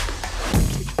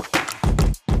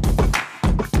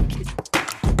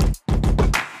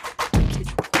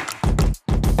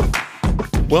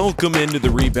Welcome into the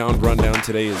Rebound Rundown.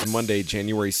 Today is Monday,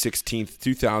 January 16th,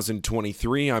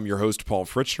 2023. I'm your host, Paul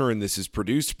Fritchner, and this is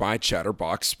produced by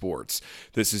Chatterbox Sports.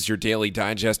 This is your daily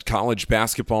digest college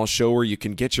basketball show where you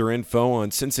can get your info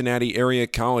on Cincinnati area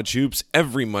college hoops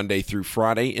every Monday through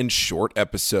Friday in short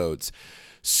episodes.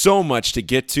 So much to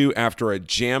get to after a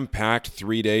jam-packed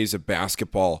 3 days of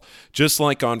basketball. Just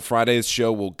like on Friday's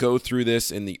show, we'll go through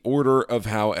this in the order of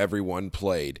how everyone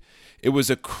played. It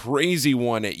was a crazy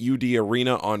one at UD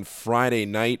Arena on Friday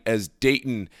night as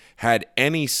Dayton had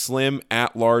any slim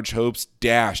at-large hopes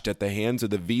dashed at the hands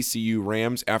of the VCU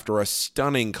Rams after a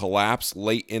stunning collapse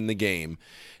late in the game.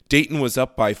 Dayton was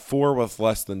up by 4 with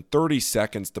less than 30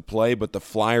 seconds to play, but the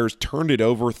Flyers turned it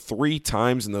over 3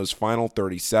 times in those final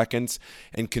 30 seconds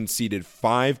and conceded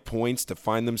 5 points to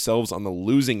find themselves on the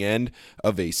losing end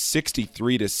of a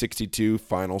 63-62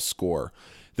 final score.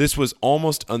 This was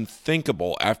almost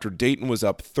unthinkable after Dayton was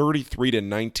up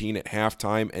 33-19 at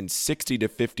halftime and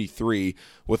 60-53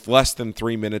 with less than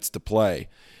 3 minutes to play.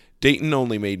 Dayton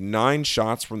only made 9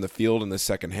 shots from the field in the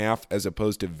second half as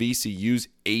opposed to VCU's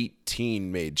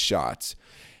 18 made shots.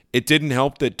 It didn't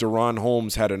help that Deron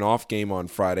Holmes had an off game on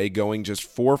Friday, going just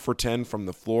 4 for 10 from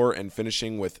the floor and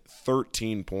finishing with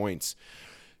 13 points.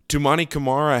 Toumani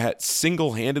Camara had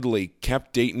single-handedly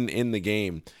kept Dayton in the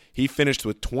game. He finished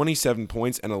with 27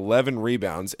 points and 11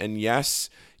 rebounds, and yes,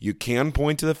 you can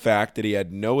point to the fact that he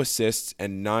had no assists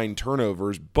and 9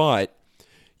 turnovers, but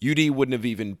UD wouldn't have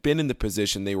even been in the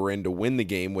position they were in to win the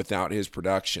game without his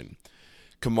production.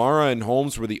 Camara and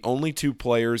Holmes were the only 2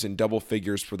 players in double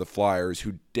figures for the Flyers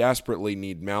who desperately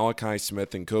need Malachi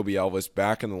Smith and Kobe Elvis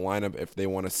back in the lineup if they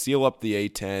want to seal up the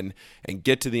A-10 and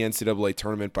get to the NCAA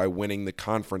tournament by winning the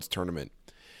conference tournament.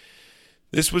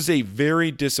 This was a very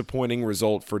disappointing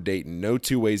result for Dayton, no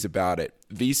two ways about it.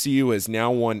 VCU has now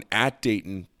won at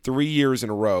Dayton 3 years in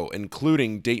a row,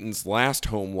 including Dayton's last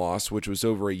home loss, which was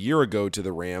over a year ago to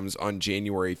the Rams on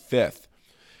January 5th.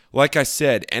 Like I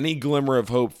said, any glimmer of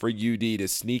hope for UD to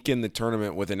sneak in the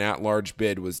tournament with an at-large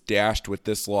bid was dashed with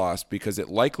this loss because it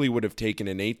likely would have taken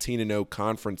an 18-0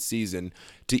 conference season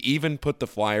to even put the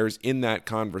Flyers in that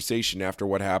conversation after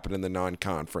what happened in the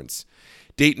non-conference.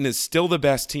 Dayton is still the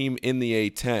best team in the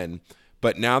A-10,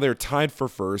 but now they're tied for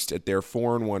first at their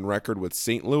 4-1 record with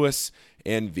St. Louis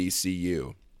and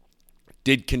VCU.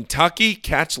 Did Kentucky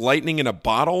catch lightning in a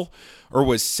bottle, or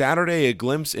was Saturday a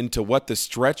glimpse into what the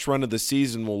stretch run of the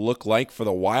season will look like for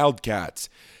the Wildcats?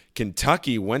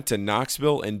 Kentucky went to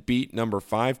Knoxville and beat number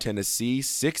 5 Tennessee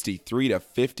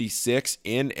 63-56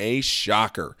 in a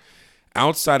shocker.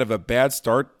 Outside of a bad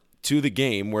start to the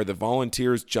game where the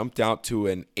Volunteers jumped out to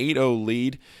an 8-0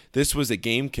 lead, this was a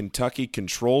game Kentucky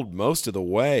controlled most of the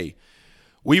way.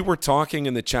 We were talking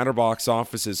in the Chatterbox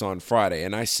offices on Friday,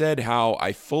 and I said how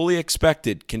I fully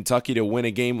expected Kentucky to win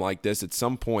a game like this at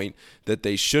some point that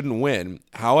they shouldn't win.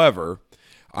 However,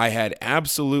 I had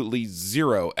absolutely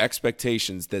zero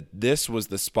expectations that this was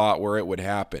the spot where it would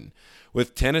happen.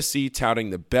 With Tennessee touting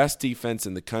the best defense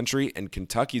in the country and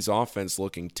Kentucky's offense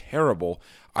looking terrible,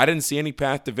 I didn't see any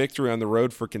path to victory on the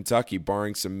road for Kentucky,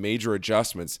 barring some major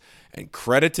adjustments. And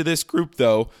credit to this group,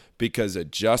 though, because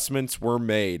adjustments were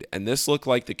made. And this looked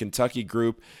like the Kentucky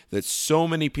group that so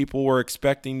many people were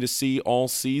expecting to see all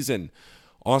season.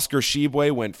 Oscar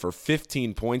Tshiebwe went for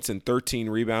 15 points and 13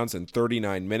 rebounds in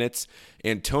 39 minutes.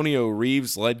 Antonio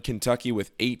Reeves led Kentucky with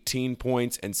 18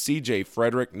 points, and C.J.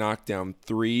 Frederick knocked down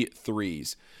 3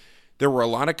 threes. There were a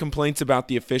lot of complaints about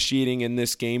the officiating in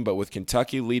this game, but with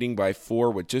Kentucky leading by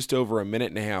 4 with just over a minute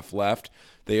and a half left,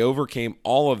 they overcame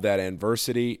all of that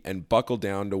adversity and buckled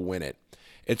down to win it.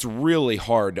 It's really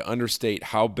hard to understate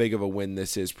how big of a win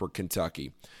this is for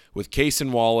Kentucky. With Cason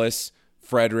Wallace,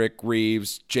 Frederick,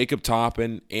 Reeves, Jacob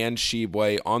Toppin, and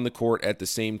Tshiebwe on the court at the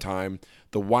same time,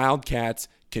 the Wildcats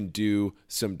can do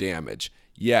some damage.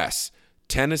 Yes,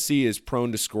 Tennessee is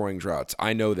prone to scoring droughts.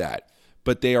 I know that.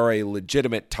 But they are a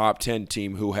legitimate top 10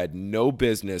 team who had no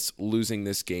business losing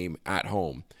this game at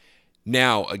home.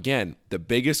 Now, again, the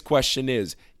biggest question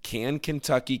is, can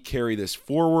Kentucky carry this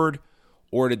forward,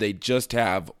 or did they just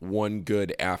have one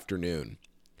good afternoon?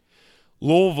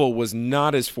 Louisville was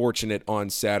not as fortunate on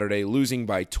Saturday, losing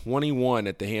by 21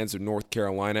 at the hands of North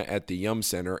Carolina at the Yum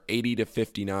Center,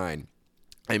 80-59.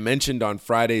 I mentioned on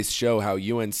Friday's show how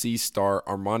UNC star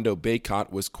Armando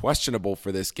Bacot was questionable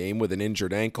for this game with an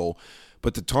injured ankle,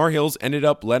 but the Tar Heels ended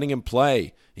up letting him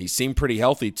play. He seemed pretty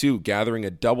healthy too, gathering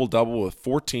a double-double with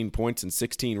 14 points and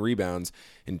 16 rebounds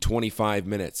in 25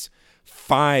 minutes.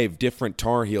 5 different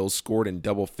Tar Heels scored in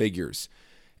double figures.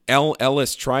 L.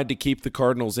 Ellis tried to keep the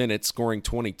Cardinals in it, scoring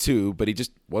 22, but he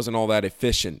just wasn't all that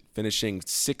efficient, finishing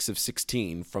 6 of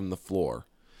 16 from the floor.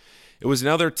 It was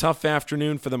another tough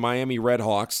afternoon for the Miami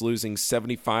Redhawks, losing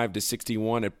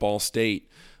 75-61 at Ball State.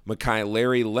 Mekhi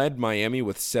Larry led Miami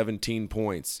with 17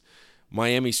 points.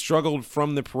 Miami struggled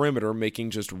from the perimeter, making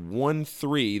just 1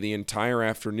 3 the entire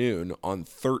afternoon on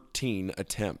 13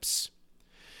 attempts.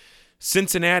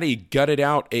 Cincinnati gutted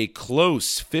out a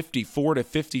close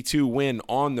 54-52 win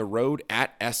on the road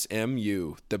at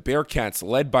SMU. The Bearcats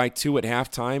led by 2 at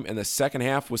halftime, and the second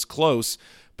half was close,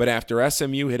 but after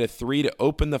SMU hit a 3 to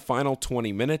open the final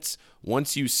 20 minutes,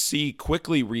 once UC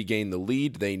quickly regained the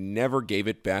lead, they never gave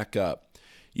it back up.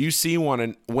 UC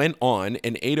went on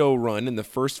an 8-0 run in the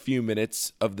first few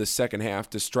minutes of the second half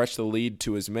to stretch the lead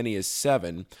to as many as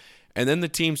 7, and then the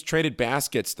teams traded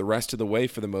baskets the rest of the way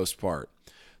for the most part.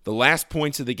 The last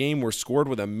points of the game were scored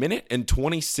with 1 minute and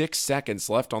 26 seconds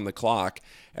left on the clock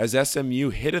as SMU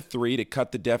hit a 3 to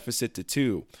cut the deficit to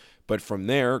 2, but from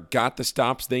there got the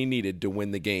stops they needed to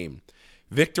win the game.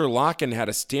 Victor Locken had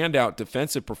a standout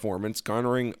defensive performance,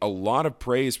 garnering a lot of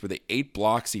praise for the 8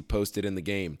 blocks he posted in the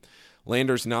game.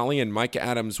 Landers Nolly and Micah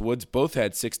Adams-Woods both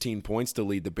had 16 points to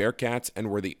lead the Bearcats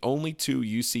and were the only 2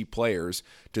 UC players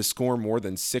to score more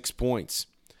than 6 points.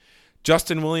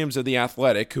 Justin Williams of The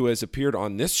Athletic, who has appeared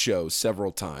on this show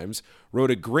several times,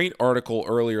 wrote a great article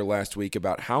earlier last week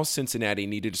about how Cincinnati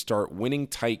needed to start winning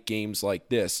tight games like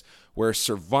this, where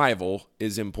survival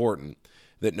is important.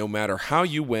 That no matter how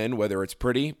you win, whether it's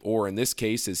pretty or, in this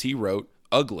case, as he wrote,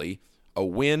 ugly, a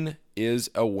win is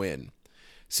a win.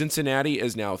 Cincinnati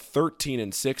is now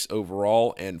 13-6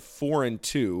 overall and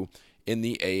 4-2 in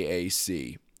the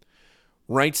AAC.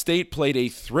 Wright State played a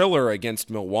thriller against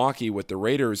Milwaukee, with the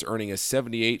Raiders earning a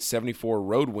 78-74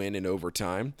 road win in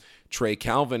overtime. Trey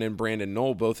Calvin and Brandon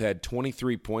Knoll both had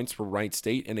 23 points for Wright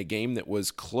State in a game that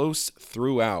was close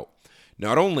throughout.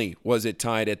 Not only was it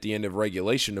tied at the end of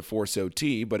regulation to force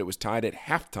OT, but it was tied at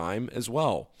halftime as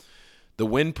well. The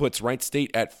win puts Wright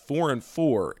State at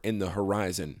 4-4 in the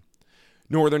horizon.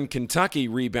 Northern Kentucky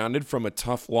rebounded from a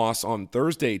tough loss on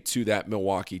Thursday to that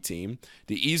Milwaukee team.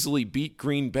 They easily beat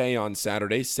Green Bay on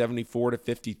Saturday,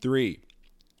 74-53.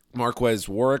 Marquez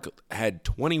Warwick had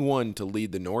 21 to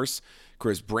lead the Norse.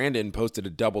 Chris Brandon posted a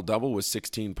double-double with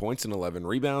 16 points and 11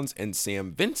 rebounds, and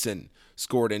Sam Vinson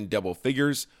scored in double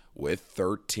figures with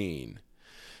 13.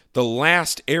 The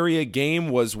last area game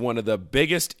was one of the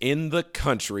biggest in the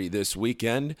country this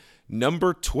weekend.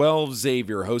 Number 12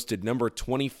 Xavier hosted number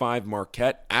 25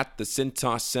 Marquette at the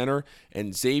Cintas Center,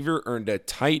 and Xavier earned a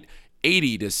tight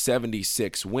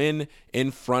 80-76 win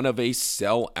in front of a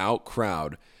sellout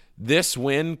crowd. This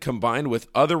win, combined with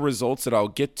other results that I'll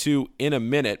get to in a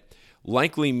minute,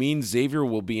 likely means Xavier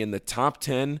will be in the top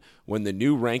 10 when the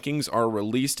new rankings are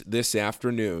released this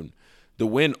afternoon. The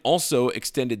win also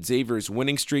extended Xavier's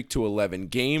winning streak to 11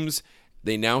 games.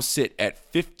 They now sit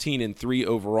at 15-3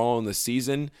 overall in the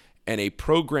season, and a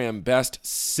program best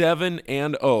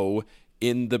 7-0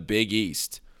 in the Big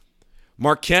East.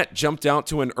 Marquette jumped out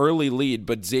to an early lead,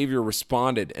 but Xavier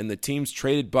responded, and the teams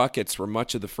traded buckets for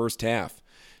much of the first half.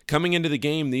 Coming into the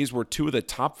game, these were 2 of the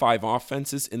top 5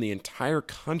 offenses in the entire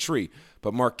country,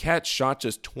 but Marquette shot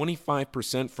just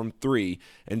 25% from 3,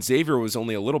 and Xavier was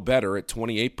only a little better at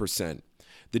 28%.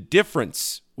 The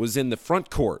difference was in the front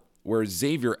court, where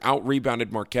Xavier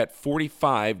out-rebounded Marquette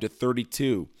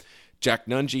 45-32. Jack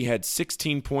Nunge had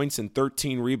 16 points and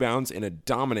 13 rebounds in a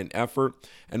dominant effort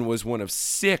and was one of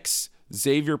 6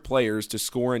 Xavier players to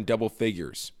score in double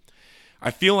figures. I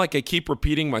feel like I keep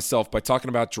repeating myself by talking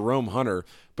about Jerome Hunter,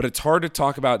 but it's hard to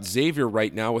talk about Xavier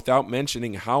right now without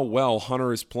mentioning how well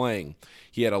Hunter is playing.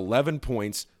 He had 11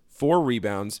 points, 4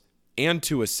 rebounds, and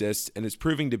 2 assists, and is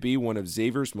proving to be one of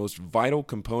Xavier's most vital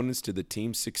components to the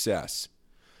team's success.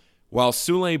 While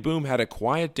Sule Boom had a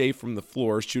quiet day from the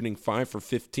floor, shooting 5 for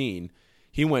 15,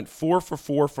 he went 4 for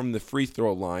 4 from the free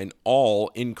throw line, all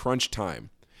in crunch time.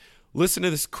 Listen to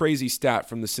this crazy stat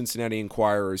from the Cincinnati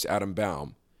Enquirer's Adam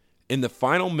Baum. In the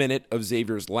final minute of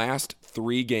Xavier's last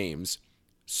 3 games,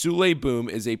 Sule Boom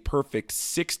is a perfect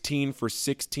 16 for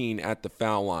 16 at the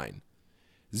foul line.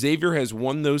 Xavier has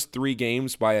won those 3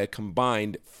 games by a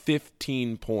combined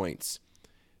 15 points.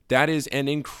 That is an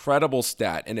incredible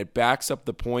stat, and it backs up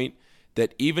the point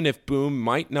that even if Boom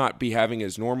might not be having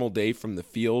his normal day from the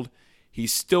field,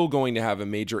 he's still going to have a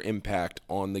major impact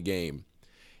on the game.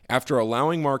 After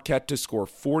allowing Marquette to score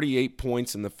 48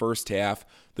 points in the first half,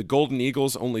 the Golden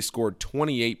Eagles only scored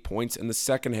 28 points in the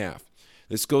second half.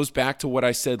 This goes back to what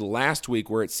I said last week,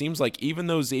 where it seems like even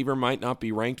though Xavier might not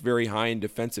be ranked very high in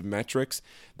defensive metrics,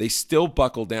 they still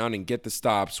buckle down and get the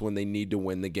stops when they need to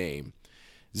win the game.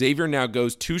 Xavier now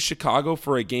goes to Chicago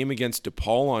for a game against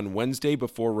DePaul on Wednesday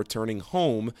before returning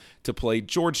home to play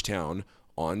Georgetown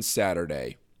on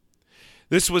Saturday.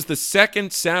 This was the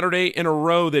second Saturday in a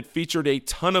row that featured a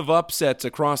ton of upsets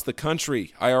across the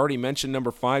country. I already mentioned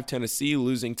number 5, Tennessee,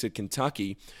 losing to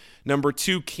Kentucky. Number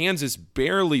 2, Kansas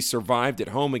barely survived at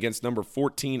home against number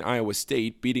 14, Iowa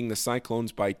State, beating the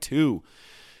Cyclones by 2.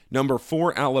 Number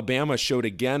 4, Alabama showed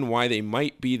again why they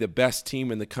might be the best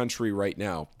team in the country right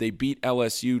now. They beat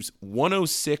LSU's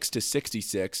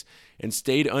 106-66 and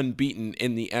stayed unbeaten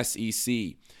in the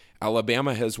SEC.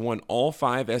 Alabama has won all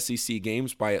 5 SEC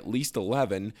games by at least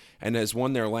 11 and has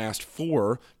won their last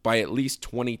 4 by at least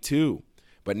 22.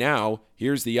 But now,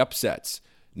 here's the upsets.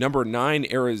 Number 9,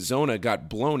 Arizona got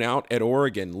blown out at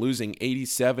Oregon, losing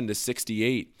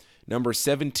 87-68. Number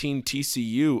 17,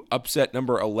 TCU upset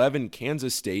number 11,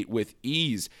 Kansas State with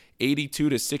ease,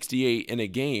 82-68 in a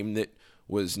game that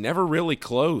was never really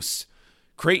close.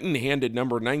 Creighton handed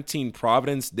number 19,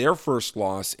 Providence, their first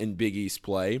loss in Big East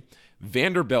play.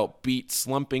 Vanderbilt beat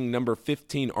slumping number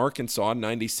 15 Arkansas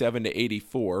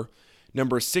 97-84.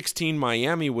 Number 16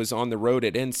 Miami was on the road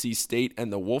at NC State,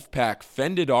 and the Wolfpack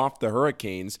fended off the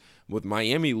Hurricanes, with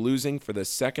Miami losing for the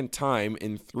second time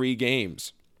in 3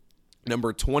 games.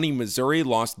 Number 20 Missouri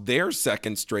lost their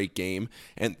second straight game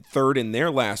and third in their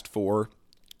last 4,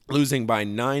 losing by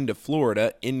 9 to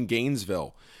Florida in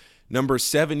Gainesville. Number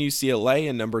 7 UCLA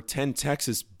and number 10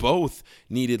 Texas both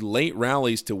needed late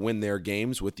rallies to win their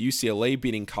games, with UCLA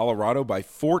beating Colorado by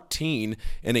 14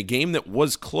 in a game that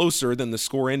was closer than the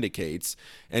score indicates,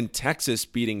 and Texas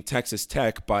beating Texas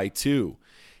Tech by 2.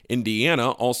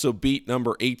 Indiana also beat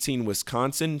number 18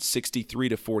 Wisconsin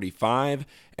 63-45,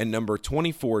 and number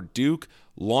 24 Duke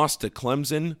lost to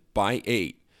Clemson by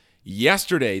 8.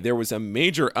 Yesterday, there was a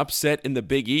major upset in the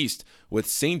Big East, with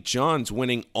St. John's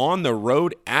winning on the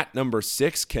road at number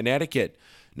 6, Connecticut.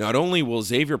 Not only will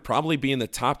Xavier probably be in the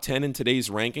top 10 in today's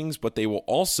rankings, but they will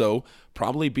also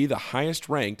probably be the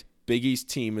highest-ranked Big East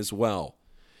team as well.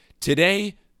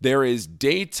 Today, there is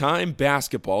daytime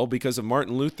basketball because of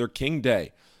Martin Luther King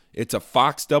Day. It's a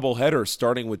Fox doubleheader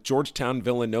starting with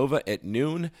Georgetown-Villanova at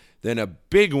noon, then a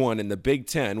big one in the Big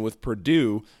Ten with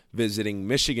Purdue visiting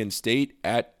Michigan State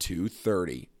at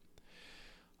 2:30.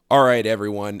 All right,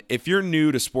 everyone, if you're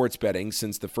new to sports betting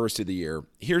since the first of the year,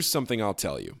 here's something I'll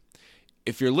tell you.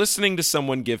 If you're listening to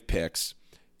someone give picks,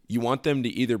 you want them to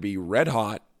either be red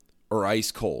hot or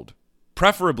ice cold.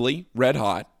 Preferably red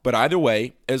hot, but either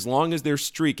way, as long as they're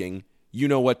streaking, you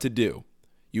know what to do.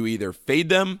 You either fade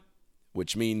them,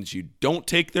 which means you don't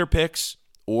take their picks,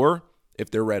 or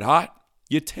if they're red hot,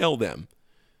 you tail them.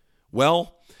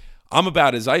 Well, I'm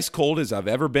about as ice cold as I've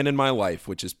ever been in my life,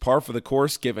 which is par for the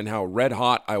course given how red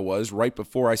hot I was right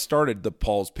before I started the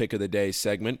Paul's Pick of the Day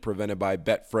segment presented by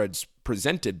Betfred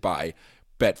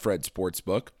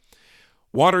Sportsbook.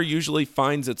 Water usually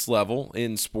finds its level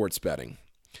in sports betting.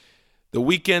 The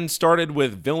weekend started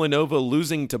with Villanova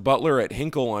losing to Butler at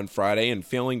Hinkle on Friday and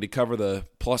failing to cover the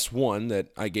 +1 that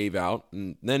I gave out.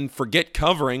 And then forget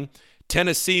covering,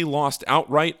 Tennessee lost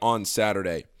outright on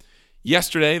Saturday.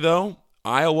 Yesterday, though,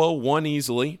 Iowa won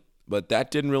easily, but that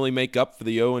didn't really make up for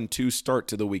the 0-2 start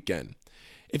to the weekend.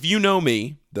 If you know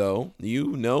me, though,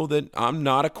 you know that I'm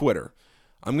not a quitter.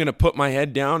 I'm going to put my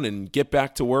head down and get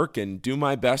back to work and do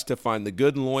my best to find the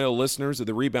good and loyal listeners of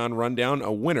the Rebound Rundown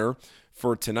a winner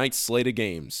for tonight's slate of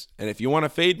games. And if you want to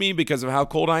fade me because of how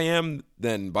cold I am,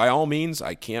 then by all means,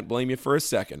 I can't blame you for a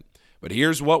second. But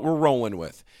here's what we're rolling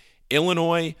with.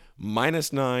 Illinois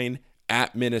 -9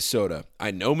 at Minnesota.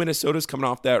 I know Minnesota's coming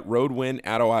off that road win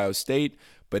at Ohio State,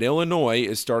 but Illinois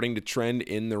is starting to trend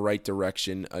in the right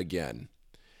direction again.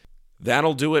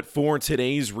 That'll do it for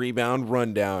today's Rebound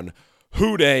Rundown.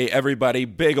 Hoo-day, everybody.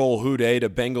 Big ol' hoo-day to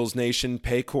Bengals Nation.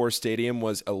 Paycor Stadium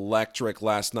was electric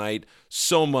last night.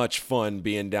 So much fun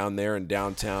being down there in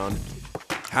downtown.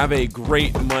 Have a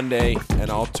great Monday,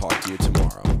 and I'll talk to you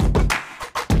tomorrow.